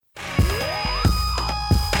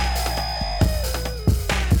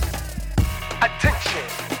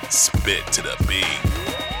Spit to the beat.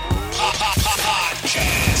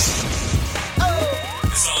 Podcast.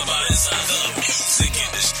 It's all about inside the music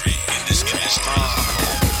industry.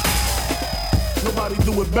 Nobody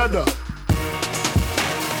do it better.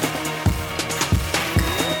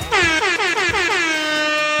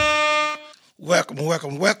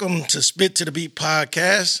 Welcome to Spit to the Beat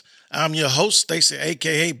podcast. I'm your host, Stacy,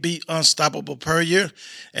 a.k.a. Beat Unstoppable Puryear,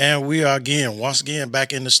 and we are once again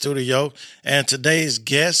back in the studio. And today's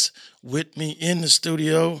guest with me in the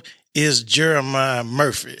studio is Jermaine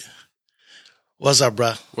Murphy. What's up,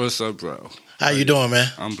 bro? What's up, bro? How you doing, man?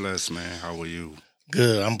 I'm blessed, man. How are you?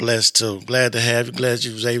 Good. I'm blessed, too. Glad to have you. Glad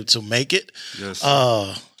you was able to make it. Yes.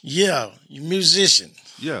 Yeah, you musician.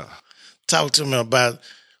 Yeah. Talk to me about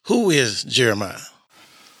who is Jermaine?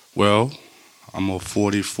 Well, I'm a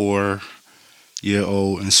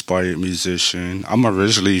 44-year-old inspired musician. I'm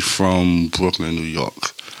originally from Brooklyn, New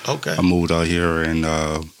York. Okay. I moved out here in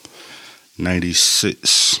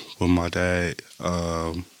 96 with my dad,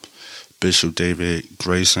 Bishop David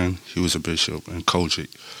Grayson. He was a bishop in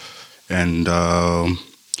Kojic. And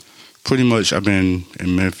pretty much I've been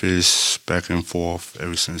in Memphis back and forth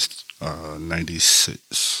ever since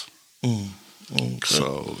 96. Okay.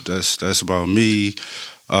 So that's about me.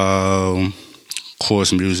 Of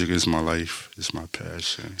course, music is my life. It's my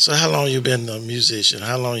passion. So how long you been a musician?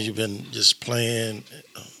 How long you been just playing?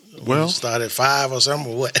 Well, you started 5 or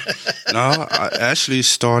something or what? No, I actually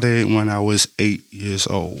started when I was 8 years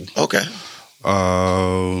old. Okay.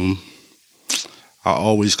 I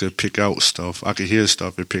always could pick out stuff. I could hear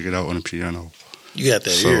stuff and pick it out on the piano. You got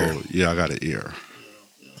that ear. Yeah, I got an ear.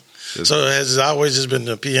 So has it always just been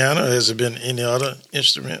the piano, or has it been any other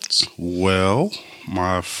instruments? Well,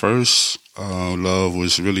 my first love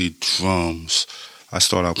was really drums. I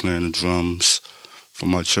started out playing the drums for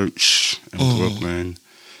my church in Brooklyn.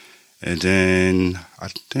 And then I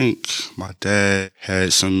think my dad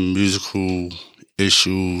had some musical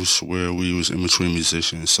issues where we was in between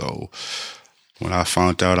musicians. So when I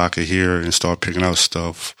found out I could hear and start picking out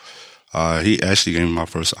stuff, he actually gave me my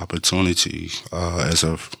first opportunity as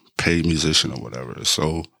a paid musician or whatever.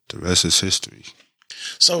 So the rest is history.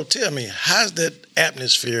 So tell me, how's that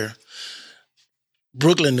atmosphere,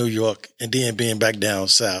 Brooklyn, New York, and then being back down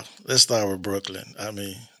south? Let's start with Brooklyn. I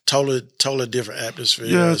mean, totally different atmosphere.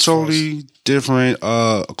 Yeah, totally different.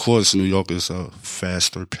 Of course, New York is a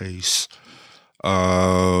faster pace.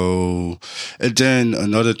 And then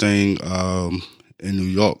another thing, in New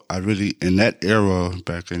York, in that era,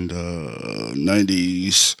 back in the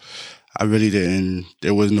 90s,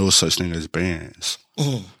 there was no such thing as bands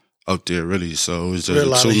up there, really. So it was just a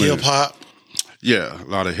lot of hip hop. Yeah, a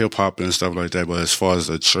lot of hip hop and stuff like that. But as far as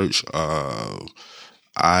the church,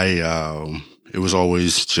 it was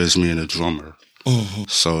always just me and a drummer.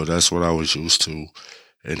 So that's what I was used to.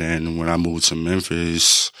 And then when I moved to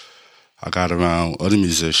Memphis, I got around other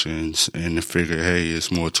musicians and figured, hey,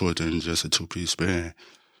 it's more to it than just a 2-piece band.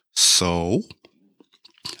 So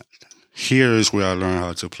here is where I learned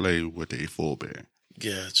how to play with a full band.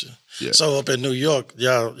 Gotcha. Yeah. So up in New York,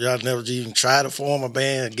 y'all never even tried to form a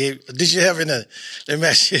band? Did you have let me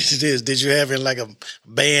ask you this, did you have like a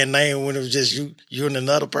band name when it was just you and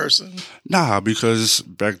another person? Nah, because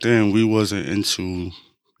back then we wasn't into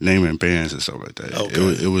naming bands and stuff like that.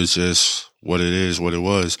 Okay. It was just what it is, what it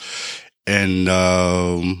was. And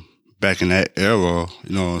back in that era,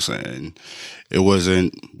 you know what I'm saying,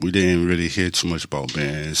 we didn't really hear too much about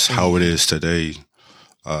bands. How it is today,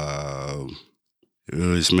 it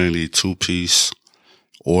was mainly 2-piece,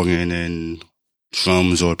 organ and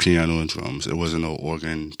drums, or piano and drums. It wasn't no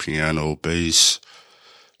organ, piano, bass,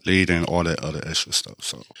 lead, and all that other extra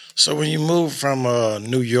stuff. So when you moved from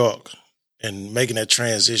New York and making that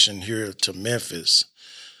transition here to Memphis,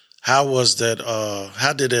 how was that?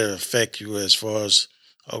 How did it affect you as far as,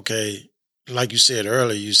 okay, like you said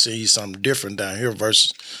earlier, you see something different down here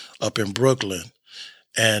versus up in Brooklyn,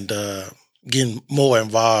 and getting more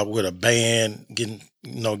involved with a band, getting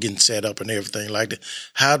set up and everything like that.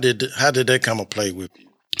 How did that come to play with you?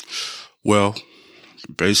 Well,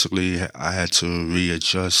 basically, I had to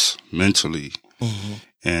readjust mentally,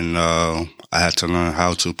 and I had to learn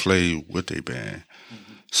how to play with a band.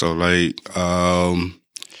 So, like,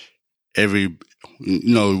 we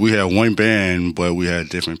had one band, but we had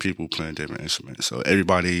different people playing different instruments. So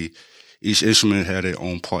each instrument had their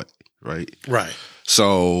own part, right? Right.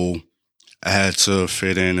 So I had to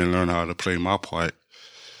fit in and learn how to play my part.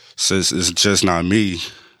 Since it's just not me,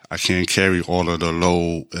 I can't carry all of the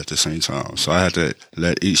load at the same time. So I had to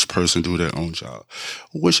let each person do their own job,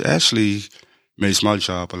 which actually makes my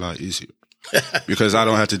job a lot easier because I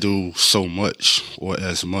don't have to do so much or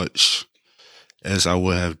as much as I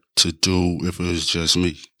would have to do if it was just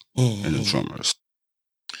me and the drummers.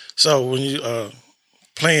 So when you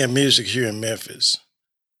playing music here in Memphis,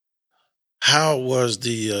 how was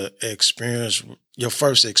the experience, your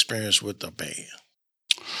first experience with the band?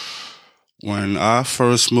 When I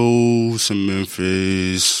first moved to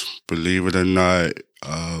Memphis, believe it or not,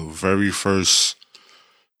 very first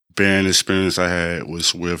band experience I had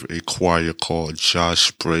was with a choir called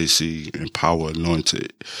Josh Bracey and Power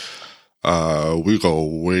Anointed. We go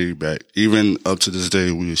way back. Even up to this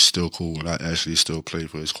day, we are still cool, and I actually still play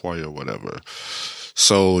for his choir or whatever.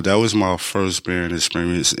 So that was my first band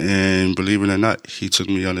experience, and believe it or not, he took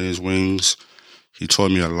me under his wings. He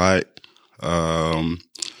taught me a lot,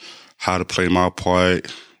 how to play my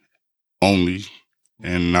part only,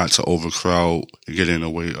 and not to overcrowd and get in the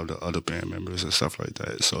way of the other band members and stuff like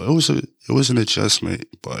that. So it was an adjustment,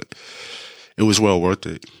 but it was well worth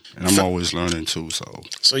it. And I'm always learning too.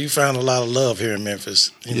 So you found a lot of love here in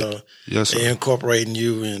Memphis. You know, yes, sir. They're incorporating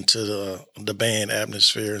you into the band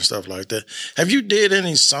atmosphere and stuff like that. Have you did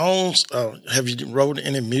any songs? Have you wrote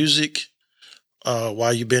any music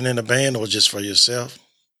while you've been in the band, or just for yourself?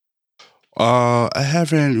 I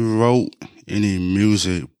haven't wrote any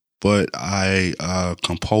music, but I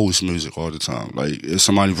compose music all the time. Like if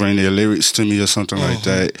somebody bring their lyrics to me or something like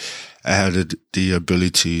that, I have the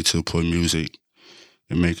ability to put music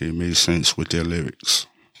and make it make sense with their lyrics.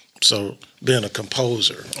 So being a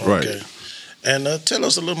composer, okay. Right? And tell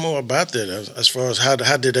us a little more about that. As far as how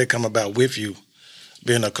did that come about with you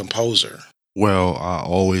being a composer? Well, I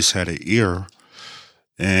always had an ear,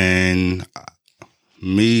 and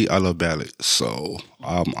I love ballads, so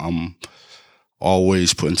I'm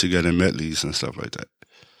always putting together medleys and stuff like that.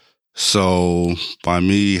 So by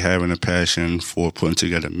me having a passion for putting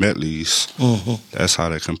together medleys, that's how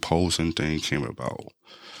the composing thing came about.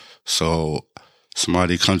 So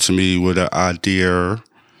somebody come to me with an idea,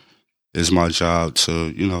 it's my job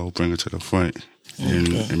to, bring it to the front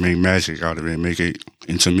and make magic out of it and make it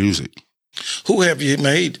into music. Who have you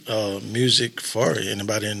made music for?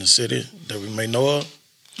 Anybody in the city that we may know of?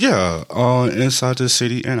 Yeah, inside the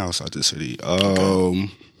city and outside the city.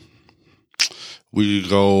 We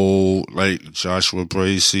go like Joshua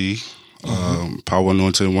Bracey, Power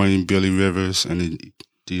Anointed Wayne, Billy Rivers, and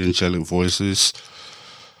the Angelic Voices.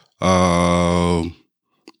 Pam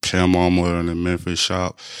Armour and the Memphis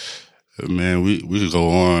Shop. Man, we could go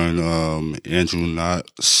on. Andrew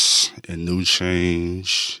Knotts and New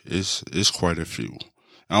Change. It's quite a few.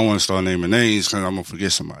 I don't want to start naming names because I'm going to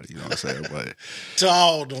forget somebody, you know what I'm saying? But to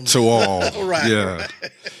all of them. To all. Right. Yeah. Right.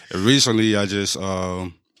 And recently, I just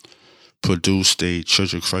produced a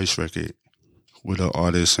Church of Christ record with an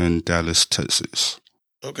artist in Dallas, Texas.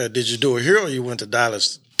 Okay. Did you do it here or you went to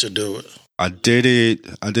Dallas to do it? I did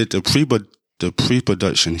the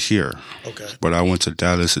pre-production here. Okay. But I went to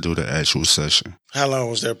Dallas to do the actual session. How long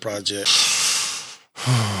was that project?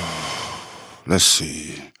 Let's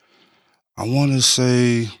see. I want to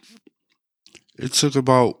say it took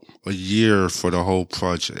about a year for the whole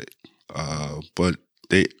project. But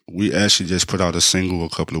we actually just put out a single a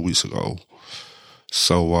couple of weeks ago.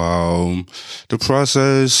 So the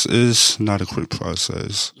process is not a quick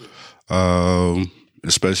process,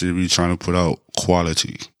 especially if you're trying to put out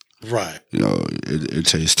quality. Right. It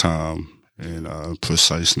takes time and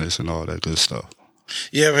preciseness and all that good stuff.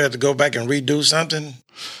 You ever had to go back and redo something?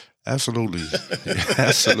 Absolutely.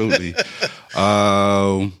 Absolutely.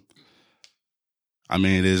 I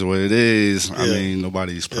mean, it is what it is. Yeah. I mean,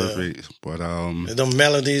 nobody's perfect, but the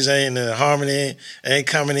melodies ain't, the harmony ain't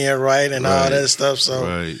coming in right and all that stuff. So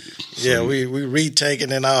right. Yeah, so, we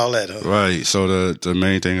retaking and all that. Huh? Right. So the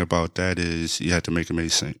main thing about that is you have to make it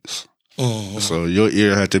make sense. Mm-hmm. So your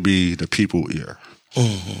ear had to be the people ear.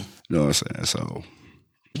 Mm-hmm. You know what I'm saying? So.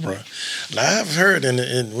 Right. Now I've heard in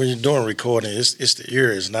when you're doing recording, it's the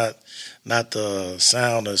ear, it's not the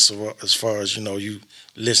sound as far as you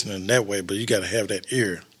listening that way, but you got to have that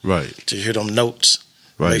ear, right, to hear them notes,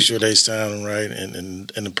 right, make sure they sound right, and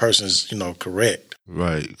the person's correct,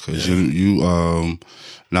 right, because you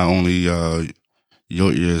not only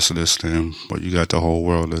your ears listening, but you got the whole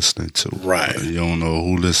world listening too, right. You don't know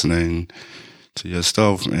who listening to your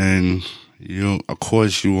stuff, and of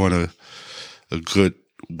course you want a good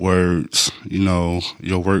words,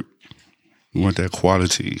 your work, you want that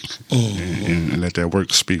quality, and let that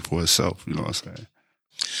work speak for itself, you know what I'm saying?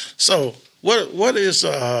 So what is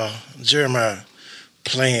Jeremiah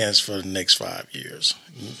plans for the next 5 years,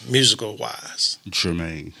 musical wise?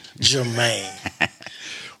 Jermaine.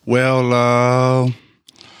 Well,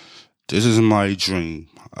 this is my dream.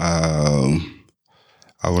 I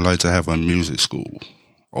would like to have a music school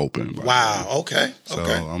open. By Wow. now. Okay. So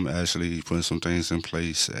Okay. I'm actually putting some things in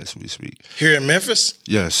place as we speak. Here in Memphis.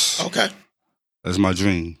 Yes. Okay. That's my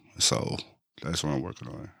dream. So that's what I'm working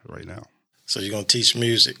on right now. So you're gonna teach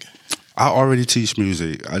music. I already teach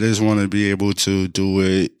music. I just want to be able to do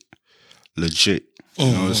it legit.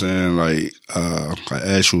 You know what I'm saying? Like an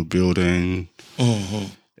actual building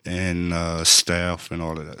and staff and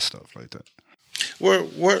all of that stuff like that.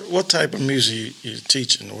 What type of music you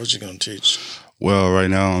teaching? What you gonna teach? Well, right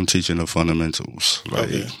now I'm teaching the fundamentals, like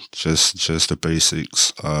Okay. just the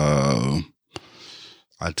basics.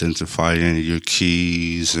 Identifying your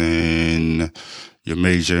keys and your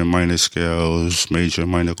major and minor scales, major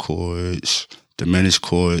and minor chords, diminished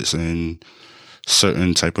chords, and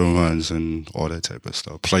certain type of runs and all that type of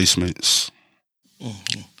stuff. Placements.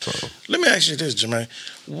 So, Let me ask you this, Jermaine.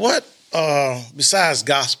 What besides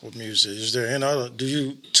gospel music, is there any other? Do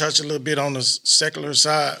you touch a little bit on the secular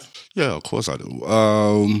side? yeah, of course I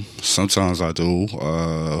do. Sometimes I do.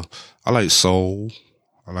 I like soul.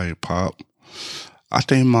 I like pop. I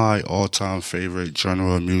think my all-time favorite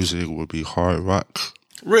genre of music would be hard rock.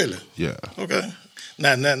 Really? Yeah. Okay.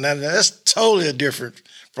 Now that's totally different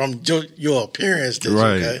from your appearance.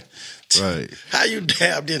 Right. Okay. Right. How you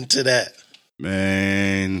dabbed into that?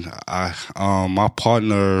 Man, my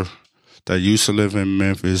partner that used to live in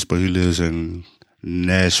Memphis, but he lives in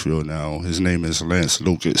Nashville now. His name is Lance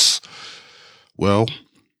Lucas. Well,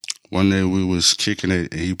 one day we was kicking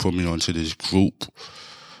it, and he put me onto this group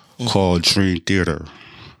called Dream Theater,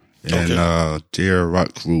 and they're a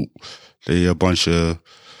rock group. They a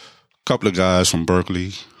couple of guys from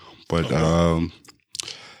Berkeley, but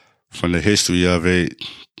from the history of it,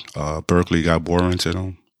 Berkeley got boring to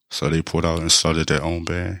them, so they put out and started their own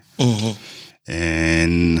band,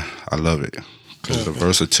 and I love it because the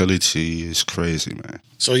versatility is crazy, man.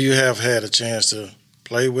 So you have had a chance to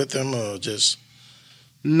play with them, or just?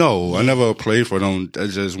 No, I never played for them.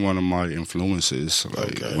 That's just one of my influences.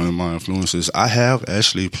 One of my influences. I have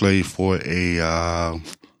actually played for a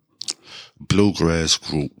bluegrass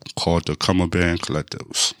group called the Come Band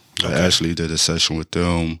Collectives. I actually did a session with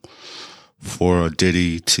them for a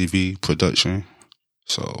Diddy TV production.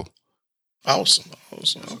 So Awesome.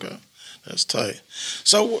 Okay, that's tight.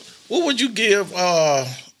 So, what would you give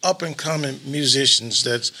up and coming musicians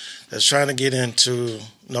that's trying to get into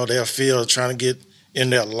their field, trying to get in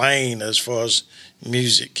their lane as far as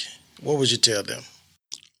music? What would you tell them?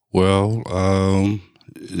 Well,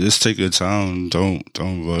 just take your time. Don't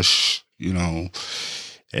rush.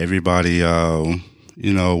 Everybody.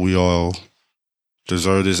 We all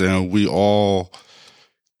deserve this, and we all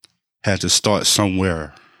had to start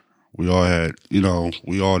somewhere. We all had,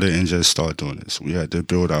 we all didn't just start doing this. We had to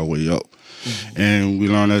build our way up, and we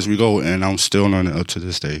learn as we go. And I'm still learning up to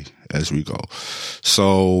this day as we go.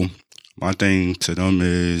 So my thing to them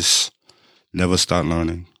is never stop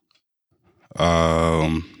learning.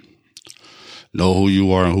 Know who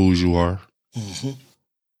you are and whose you are.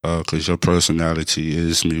 Because your personality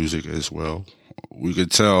is music as well. We could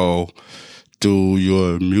tell through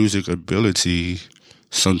your music ability,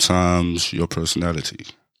 sometimes your personality.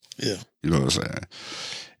 Yeah. You know what I'm saying?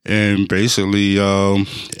 And basically,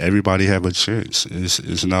 everybody have a chance.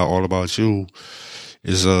 It's not all about you.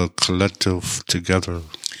 It's a collective together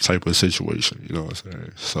type of situation. You know what I'm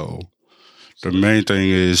saying? So the main thing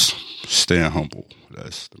is staying humble.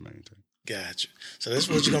 That's the main thing. Gotcha. So that's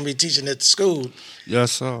what you're going to be teaching at the school.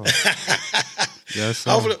 Yes, sir. Yes,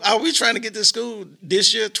 sir. Hopefully, are we trying to get to school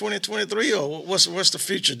this year, 2023, or what's the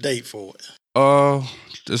future date for it?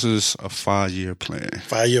 This is a 5-year plan.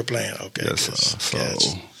 5-year plan. Okay. Yes, sir. So,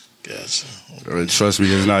 gotcha. Trust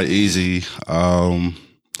me, it's not easy.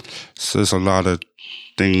 So there's a lot of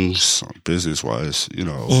things business-wise,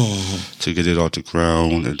 to get it off the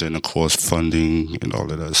ground, and then, of course, funding and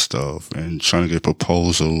all of that stuff, and trying to get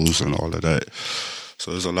proposals and all of that.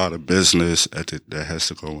 So there's a lot of business that has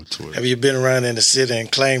to go into it. Have you been around in the city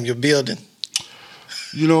and claimed your building?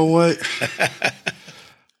 You know what?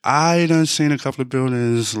 I done seen a couple of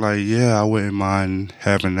buildings, I wouldn't mind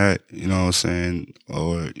having that, you know what I'm saying?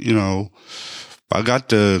 Or, I got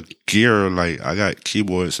the gear, I got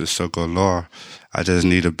keyboards and stuff galore. I just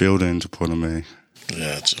need a building to put them in.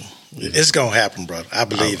 Gotcha. It's going to happen, brother. I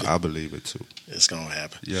believe it. I believe it, too. It's going to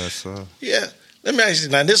happen. Yes, sir. Yeah. Let me ask you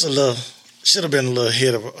now, this should have been a little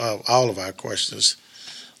hit of all of our questions.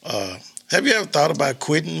 Have you ever thought about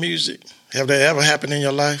quitting music? Have that ever happened in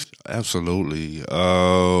your life? Absolutely.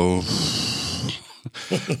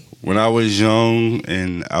 When I was young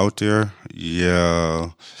and out there,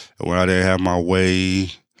 when I didn't have my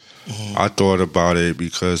way, I thought about it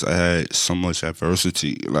because I had so much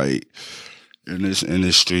adversity. In this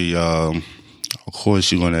industry, of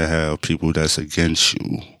course, you're gonna have people that's against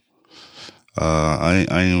you. I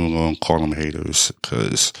ain't even gonna call them haters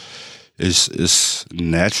because it's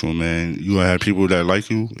natural, man. You gonna have people that like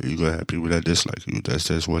you, you gonna have people that dislike you. That's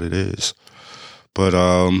just what it is. But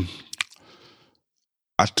I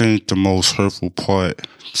think the most hurtful part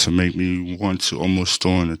to make me want to almost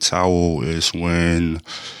throw in the towel is when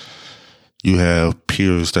you have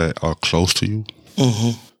peers that are close to you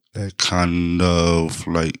that kind of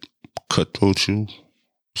like cutthroat you,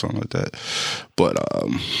 something like that. But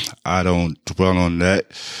I don't dwell on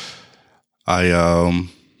that. I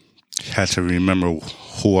had to remember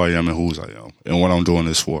who I am and whose I am and what I'm doing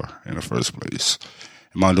this for in the first place.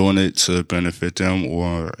 Am I doing it to benefit them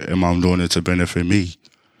or am I doing it to benefit me?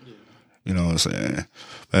 You know what I'm saying?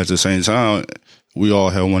 But at the same time, we all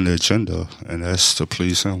have one agenda, and that's to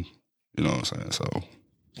please him. You know what I'm saying? So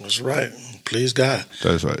that's right. Please God.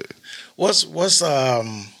 That's right. What's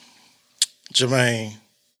Jermaine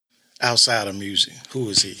outside of music? Who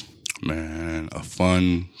is he? Man, a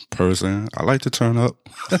fun person. I like to turn up.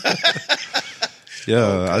 Yeah,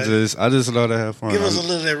 okay. I just love to have fun. Give us a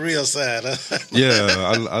little of that real side. Huh?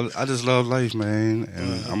 Yeah, I just love life, man,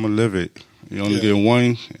 and I'm gonna live it. You only get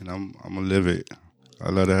one, and I'm gonna live it. I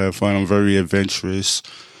love to have fun. I'm very adventurous.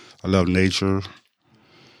 I love nature.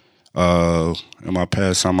 In my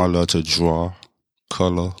pastime, I love to draw,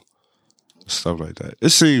 color, stuff like that. It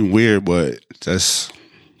seems weird, but that's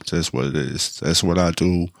what it is. That's what I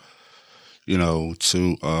do. You know,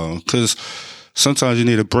 because sometimes you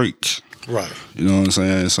need a break. Right. You know what I'm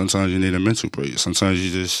saying? Sometimes you need a mental break. Sometimes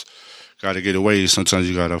you just got to get away. Sometimes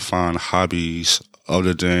you got to find hobbies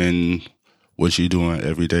other than what you're doing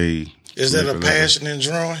every day. Is that a passion in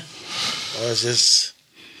drawing? Or is this...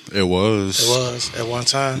 It was. It was at one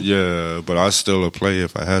time? Yeah, but I still would play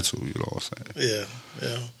if I had to, you know what I'm saying?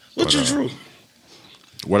 Yeah. What you drew?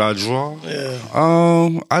 What I draw? Yeah.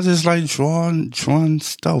 I just like drawing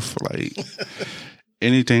stuff, like...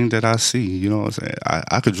 anything that I see, you know what I'm saying?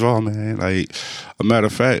 I could draw, man. Like, a matter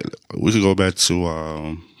of fact, we could go back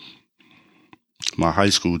to my high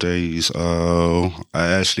school days. I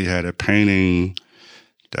actually had a painting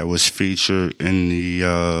that was featured in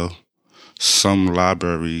the some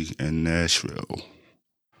library in Nashville.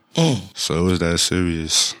 So it was that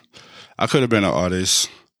serious. I could have been an artist,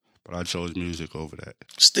 but I chose music over that.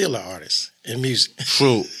 Still an artist in music.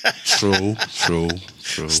 True. Still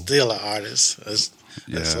an artist. That's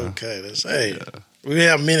okay. We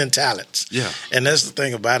have many talents. Yeah. And that's the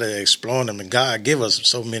thing about it, exploring them. And God give us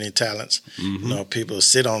so many talents. Mm-hmm. You know, people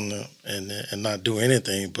sit on them and not do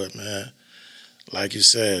anything. But, man, like you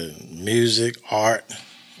said, music, art,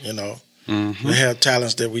 you know, we have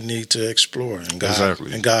talents that we need to explore. And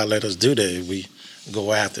God let us do that if we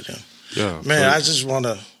go after them. Yeah. Man, I just want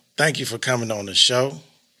to thank you for coming on the show.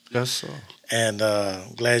 Yes, sir. And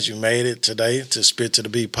glad you made it today to Spit to the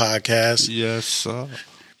Beat podcast. Yes, sir.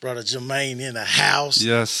 Brother Jermaine in the house.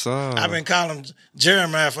 Yes, sir. I've been calling him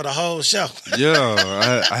Jermaine for the whole show.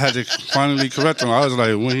 Yeah, I had to finally correct him. I was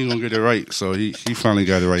like, when he gonna get it right? So he finally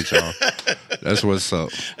got it right, y'all. That's what's up.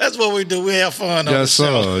 That's what we do. We have fun on the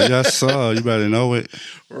show. Yes, sir. You better know it.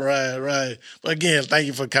 Right. But again, thank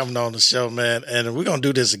you for coming on the show, man. And we're gonna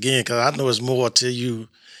do this again because I know it's more to you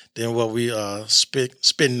than what we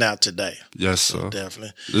spitting out today. Yes, sir. So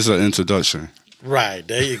definitely. This is an introduction. Right,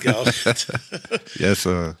 there you go. Yes,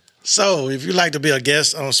 sir. So if you'd like to be a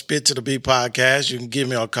guest on Spit to the Beat podcast, you can give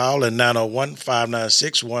me a call at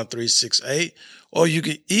 901-596-1368, or you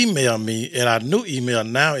can email me, and our new email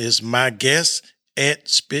now is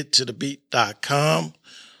myguest@spittothebeat.com,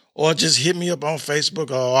 or just hit me up on Facebook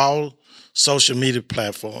or all social media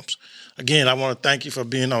platforms. Again, I want to thank you for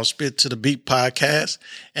being on Spit to the Beat podcast,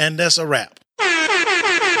 and that's a wrap.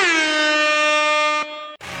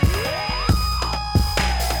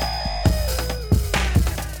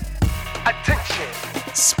 Attention.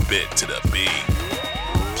 Spit to the Beat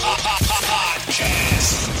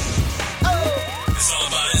podcast. It's all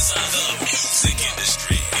about inside the music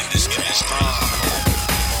industry.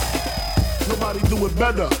 Nobody do it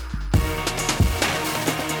better.